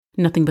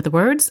Nothing But the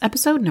Words,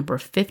 episode number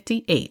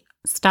 58.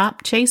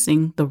 Stop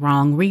Chasing the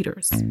Wrong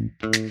Readers.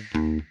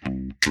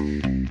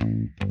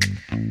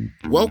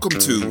 Welcome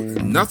to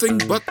Nothing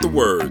But the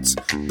Words,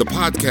 the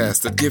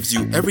podcast that gives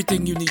you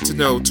everything you need to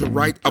know to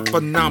write a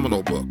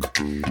phenomenal book.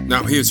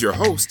 Now here's your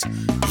host,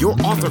 your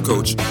author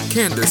coach,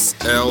 Candace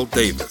L.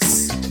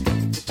 Davis.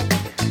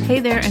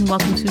 Hey there, and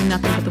welcome to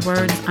Nothing But the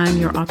Words. I'm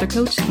your author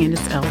coach,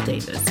 Candace L.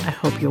 Davis. I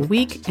hope your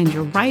week and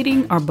your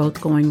writing are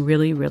both going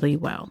really, really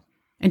well.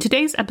 In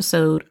today's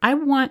episode, I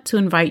want to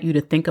invite you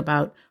to think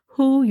about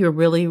who you're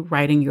really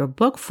writing your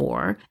book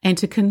for and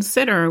to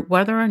consider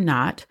whether or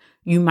not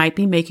you might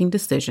be making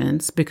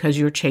decisions because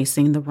you're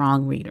chasing the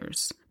wrong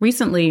readers.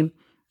 Recently,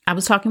 I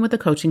was talking with a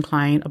coaching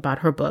client about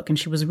her book, and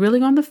she was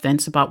really on the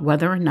fence about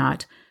whether or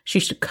not she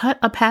should cut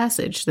a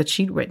passage that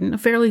she'd written, a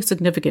fairly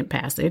significant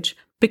passage,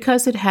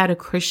 because it had a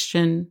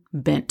Christian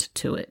bent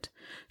to it.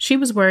 She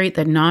was worried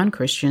that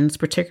non-Christians,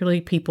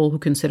 particularly people who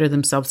consider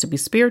themselves to be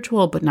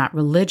spiritual but not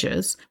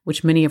religious,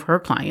 which many of her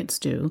clients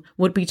do,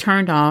 would be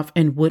turned off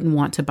and wouldn't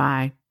want to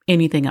buy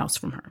anything else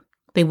from her.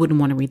 They wouldn't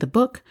want to read the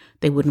book.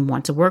 They wouldn't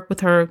want to work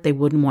with her. They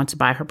wouldn't want to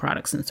buy her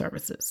products and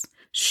services.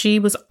 She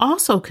was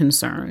also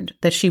concerned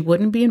that she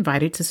wouldn't be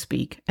invited to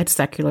speak at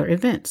secular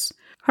events.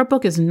 Her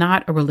book is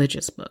not a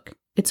religious book.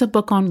 It's a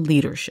book on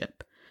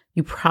leadership.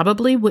 You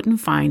probably wouldn't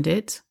find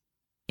it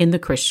in the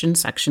Christian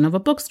section of a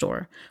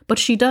bookstore, but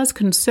she does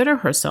consider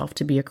herself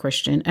to be a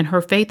Christian, and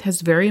her faith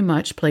has very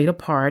much played a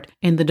part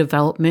in the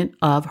development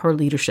of her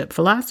leadership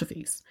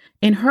philosophies.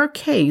 In her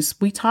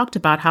case, we talked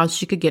about how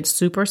she could get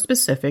super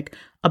specific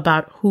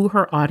about who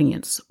her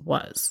audience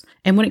was.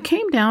 And when it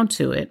came down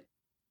to it,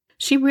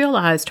 she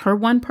realized her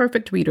one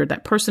perfect reader,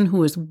 that person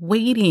who is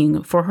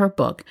waiting for her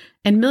book,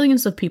 and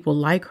millions of people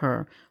like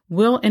her,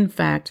 will in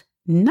fact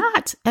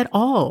not at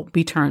all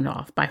be turned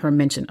off by her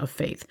mention of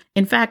faith.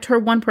 In fact, her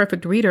one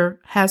perfect reader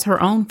has her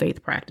own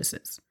faith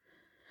practices.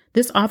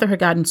 This author had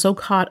gotten so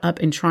caught up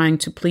in trying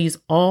to please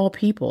all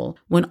people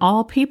when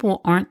all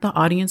people aren't the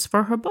audience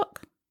for her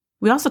book.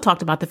 We also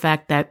talked about the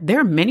fact that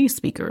there are many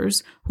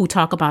speakers who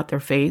talk about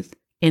their faith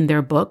in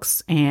their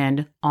books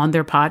and on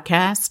their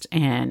podcast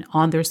and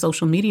on their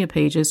social media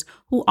pages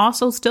who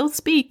also still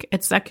speak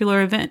at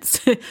secular events.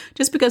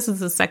 Just because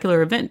it's a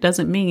secular event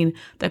doesn't mean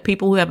that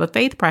people who have a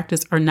faith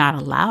practice are not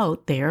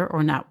allowed there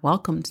or not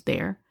welcomed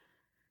there.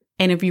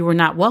 And if you were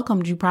not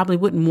welcomed, you probably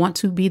wouldn't want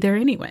to be there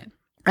anyway.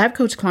 I've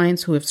coached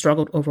clients who have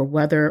struggled over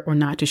whether or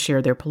not to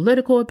share their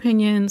political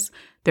opinions,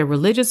 their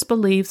religious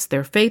beliefs,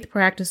 their faith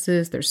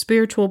practices, their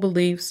spiritual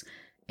beliefs,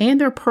 and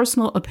their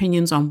personal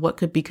opinions on what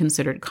could be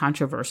considered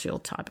controversial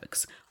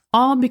topics,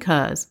 all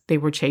because they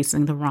were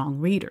chasing the wrong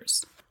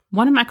readers.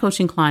 One of my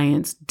coaching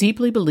clients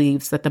deeply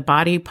believes that the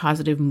body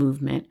positive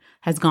movement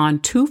has gone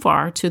too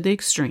far to the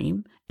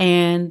extreme,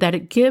 and that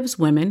it gives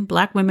women,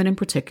 Black women in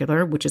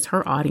particular, which is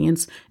her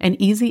audience,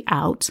 an easy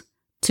out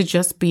to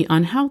just be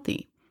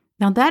unhealthy.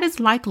 Now, that is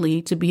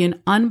likely to be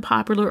an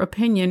unpopular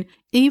opinion,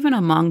 even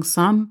among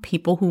some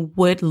people who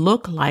would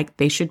look like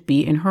they should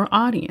be in her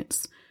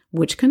audience,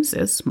 which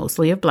consists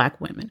mostly of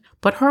Black women.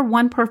 But her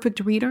one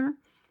perfect reader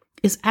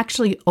is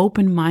actually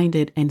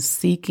open-minded and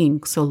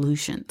seeking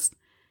solutions.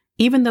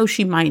 Even though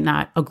she might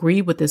not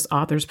agree with this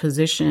author's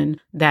position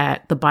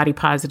that the body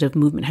positive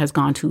movement has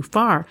gone too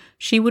far,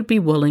 she would be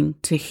willing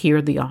to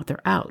hear the author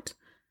out.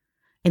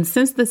 And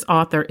since this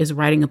author is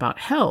writing about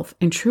health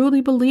and truly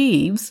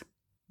believes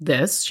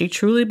this, she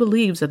truly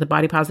believes that the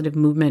body positive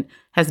movement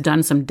has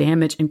done some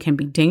damage and can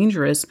be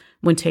dangerous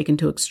when taken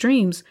to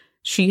extremes,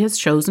 she has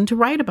chosen to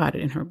write about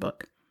it in her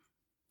book.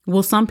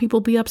 Will some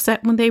people be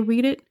upset when they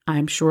read it?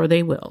 I'm sure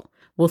they will.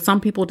 Will some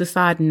people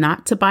decide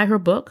not to buy her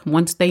book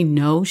once they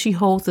know she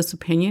holds this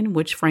opinion,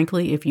 which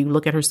frankly, if you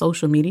look at her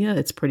social media,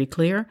 it's pretty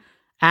clear?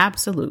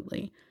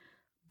 Absolutely.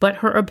 But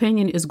her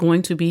opinion is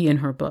going to be in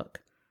her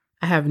book.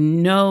 I have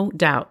no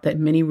doubt that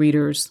many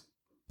readers,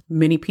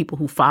 many people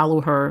who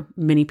follow her,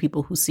 many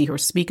people who see her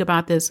speak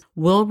about this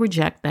will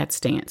reject that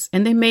stance,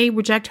 and they may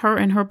reject her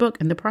and her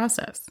book in the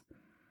process.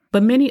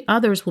 But many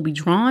others will be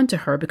drawn to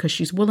her because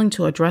she's willing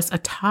to address a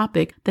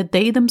topic that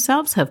they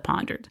themselves have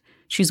pondered.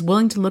 She's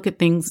willing to look at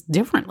things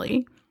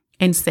differently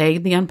and say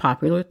the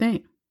unpopular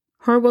thing.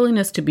 Her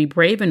willingness to be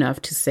brave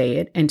enough to say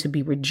it and to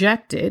be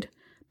rejected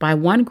by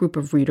one group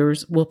of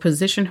readers will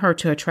position her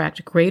to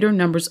attract greater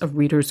numbers of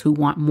readers who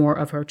want more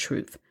of her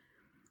truth.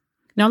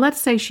 Now, let's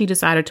say she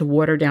decided to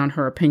water down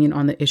her opinion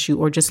on the issue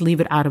or just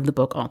leave it out of the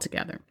book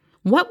altogether.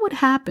 What would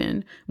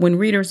happen when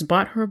readers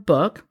bought her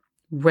book,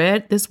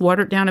 read this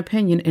watered down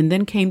opinion, and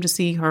then came to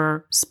see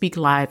her speak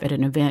live at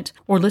an event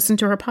or listen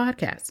to her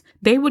podcast?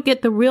 They would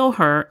get the real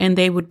her and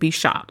they would be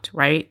shocked,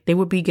 right? They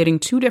would be getting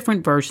two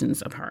different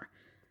versions of her.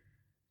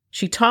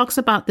 She talks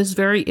about this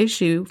very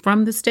issue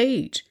from the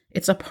stage.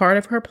 It's a part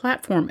of her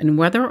platform, and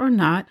whether or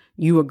not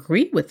you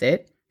agree with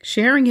it,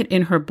 sharing it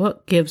in her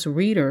book gives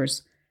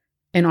readers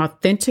an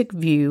authentic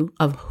view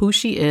of who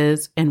she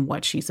is and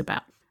what she's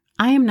about.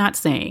 I am not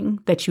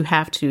saying that you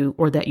have to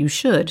or that you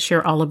should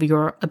share all of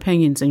your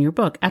opinions in your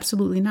book.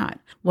 Absolutely not.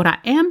 What I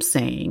am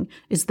saying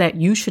is that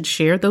you should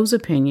share those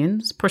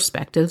opinions,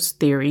 perspectives,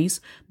 theories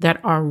that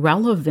are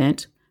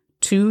relevant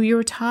to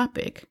your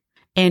topic.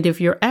 And if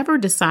you're ever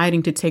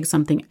deciding to take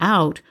something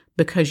out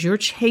because you're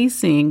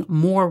chasing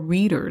more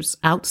readers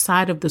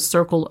outside of the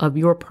circle of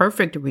your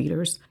perfect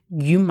readers,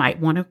 you might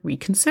want to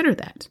reconsider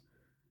that.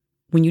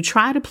 When you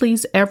try to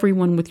please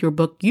everyone with your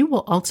book, you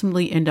will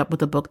ultimately end up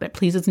with a book that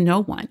pleases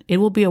no one. It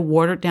will be a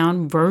watered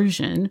down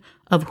version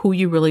of who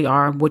you really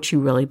are and what you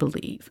really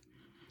believe.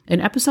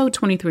 In episode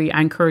 23, I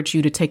encourage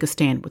you to take a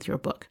stand with your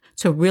book,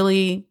 to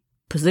really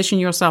position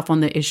yourself on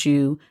the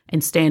issue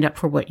and stand up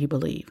for what you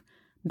believe.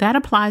 That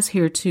applies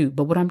here too,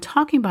 but what I'm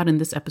talking about in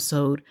this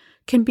episode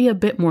can be a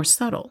bit more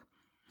subtle.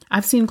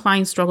 I've seen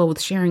clients struggle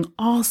with sharing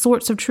all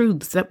sorts of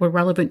truths that were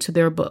relevant to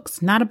their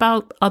books, not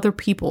about other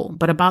people,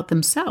 but about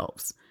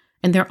themselves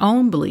and their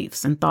own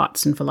beliefs and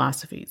thoughts and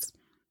philosophies.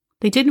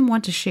 They didn't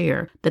want to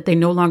share that they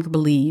no longer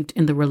believed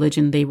in the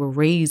religion they were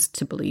raised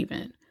to believe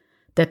in,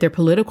 that their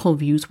political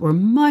views were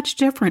much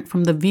different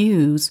from the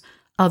views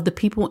of the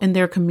people in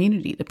their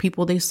community, the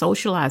people they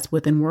socialize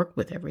with and work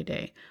with every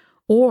day,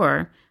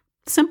 or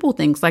simple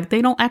things like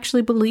they don't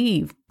actually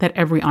believe that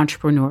every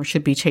entrepreneur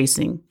should be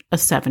chasing a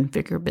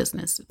 7-figure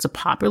business. It's a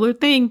popular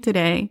thing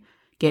today,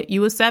 get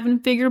you a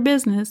 7-figure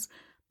business,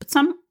 but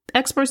some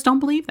experts don't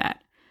believe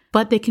that.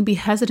 But they can be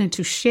hesitant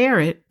to share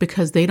it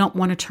because they don't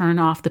want to turn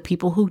off the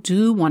people who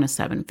do want a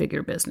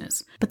 7-figure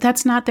business. But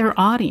that's not their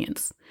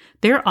audience.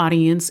 Their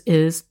audience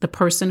is the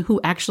person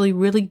who actually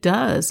really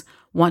does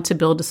want to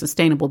build a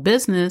sustainable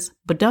business,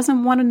 but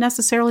doesn't want to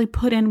necessarily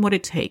put in what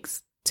it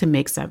takes to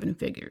make 7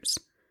 figures.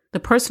 The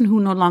person who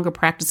no longer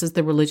practices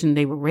the religion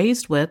they were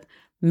raised with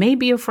may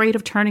be afraid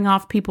of turning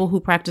off people who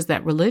practice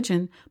that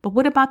religion, but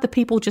what about the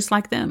people just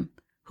like them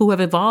who have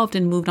evolved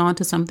and moved on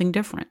to something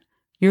different?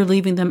 You're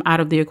leaving them out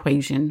of the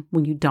equation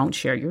when you don't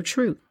share your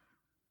truth.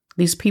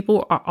 These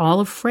people are all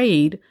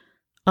afraid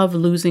of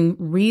losing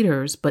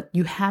readers, but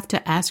you have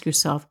to ask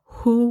yourself,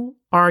 who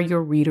are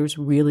your readers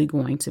really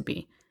going to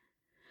be?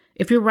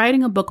 If you're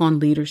writing a book on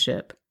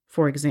leadership,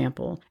 for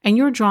example, and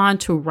you're drawn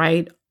to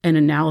write an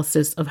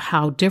analysis of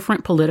how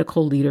different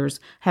political leaders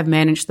have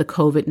managed the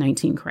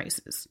COVID-19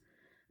 crisis,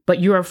 but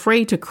you're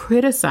afraid to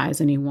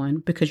criticize anyone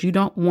because you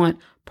don't want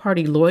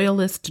party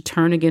loyalists to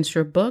turn against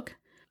your book,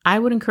 I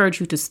would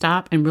encourage you to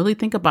stop and really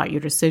think about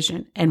your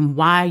decision and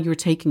why you're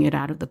taking it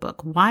out of the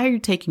book. Why are you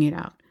taking it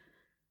out?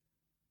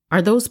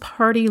 Are those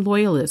party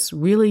loyalists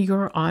really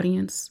your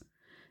audience?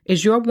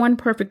 Is your one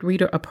perfect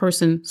reader a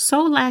person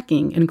so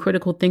lacking in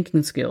critical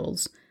thinking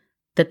skills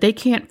that they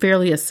can't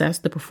fairly assess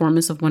the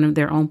performance of one of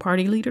their own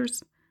party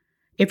leaders?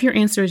 If your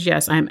answer is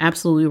yes, I am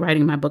absolutely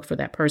writing my book for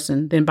that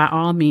person, then by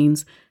all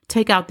means,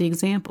 take out the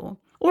example.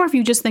 Or if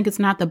you just think it's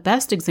not the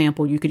best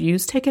example you could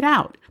use, take it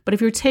out. But if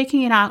you're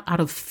taking it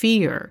out of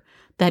fear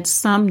that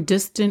some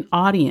distant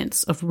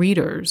audience of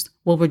readers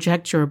will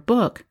reject your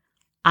book,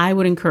 I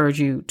would encourage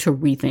you to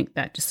rethink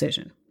that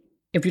decision.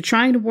 If you're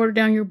trying to water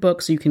down your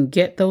book so you can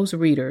get those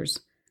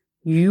readers,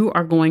 you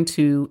are going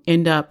to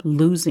end up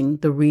losing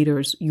the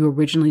readers you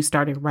originally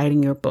started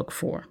writing your book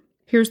for.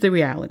 Here's the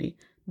reality.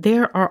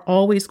 There are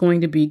always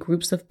going to be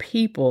groups of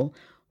people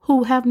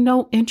who have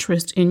no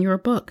interest in your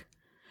book.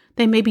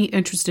 They may be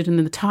interested in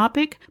the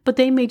topic, but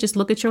they may just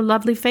look at your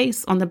lovely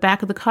face on the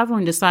back of the cover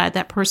and decide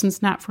that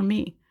person's not for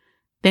me.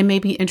 They may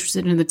be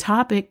interested in the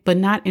topic, but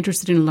not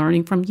interested in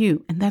learning from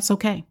you. And that's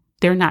okay.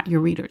 They're not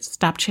your readers.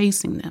 Stop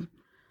chasing them.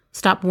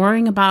 Stop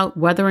worrying about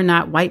whether or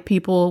not white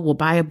people will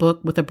buy a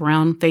book with a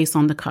brown face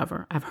on the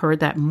cover. I've heard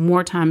that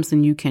more times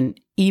than you can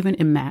even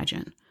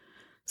imagine.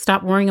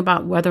 Stop worrying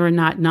about whether or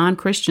not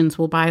non-Christians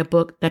will buy a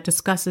book that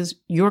discusses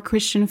your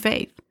Christian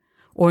faith,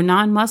 or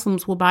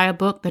non-Muslims will buy a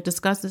book that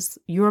discusses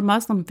your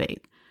Muslim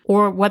faith,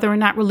 or whether or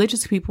not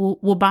religious people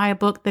will buy a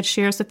book that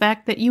shares the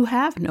fact that you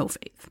have no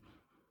faith.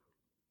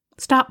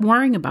 Stop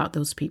worrying about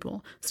those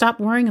people. Stop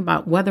worrying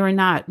about whether or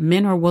not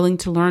men are willing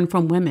to learn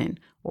from women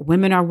or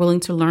women are willing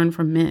to learn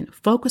from men.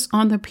 Focus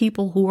on the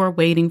people who are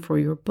waiting for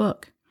your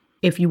book.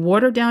 If you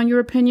water down your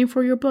opinion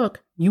for your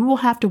book, you will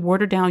have to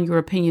water down your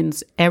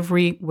opinions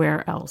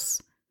everywhere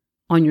else,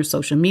 on your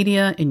social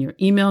media, in your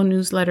email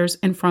newsletters,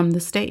 and from the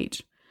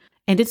stage.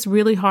 And it's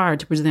really hard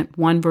to present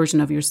one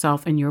version of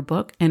yourself in your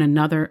book and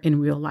another in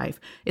real life.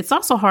 It's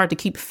also hard to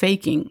keep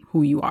faking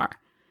who you are.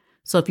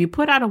 So if you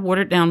put out a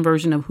watered down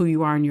version of who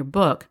you are in your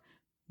book,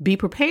 be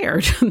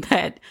prepared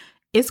that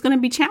it's going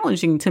to be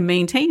challenging to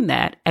maintain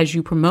that as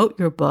you promote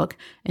your book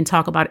and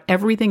talk about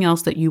everything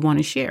else that you want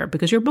to share,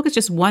 because your book is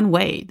just one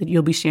way that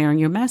you'll be sharing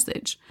your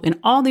message. In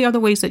all the other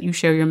ways that you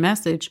share your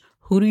message,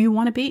 who do you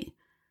want to be?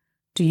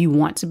 Do you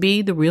want to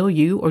be the real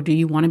you, or do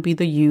you want to be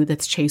the you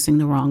that's chasing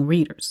the wrong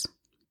readers?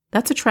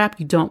 That's a trap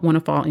you don't want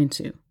to fall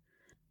into.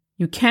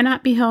 You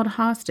cannot be held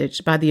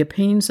hostage by the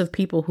opinions of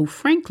people who,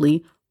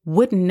 frankly,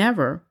 would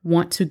never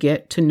want to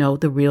get to know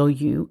the real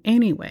you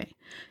anyway.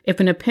 If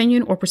an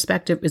opinion or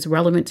perspective is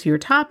relevant to your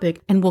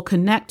topic and will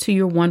connect to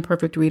your one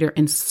perfect reader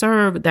and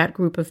serve that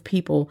group of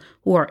people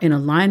who are in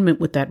alignment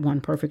with that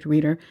one perfect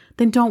reader,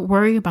 then don't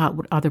worry about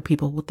what other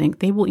people will think.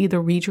 They will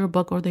either read your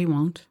book or they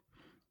won't.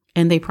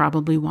 And they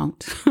probably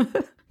won't.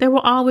 There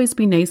will always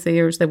be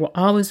naysayers. There will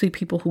always be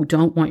people who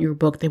don't want your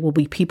book. There will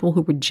be people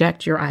who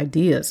reject your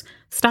ideas.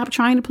 Stop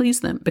trying to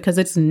please them because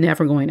it's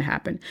never going to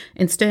happen.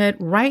 Instead,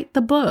 write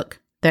the book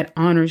that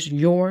honors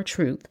your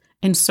truth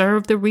and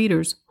serve the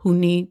readers who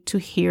need to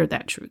hear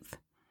that truth.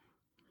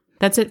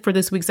 That's it for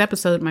this week's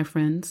episode, my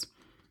friends.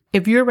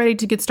 If you're ready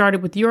to get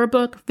started with your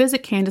book,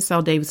 visit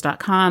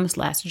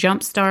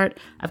CandiceLDavis.com/jumpstart.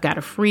 I've got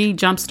a free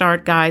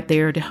jumpstart guide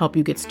there to help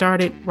you get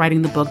started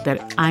writing the book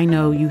that I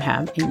know you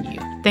have in you.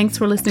 Thanks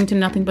for listening to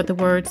Nothing But the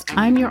Words.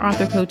 I'm your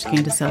author coach,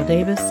 Candice L.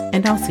 Davis,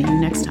 and I'll see you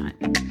next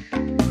time.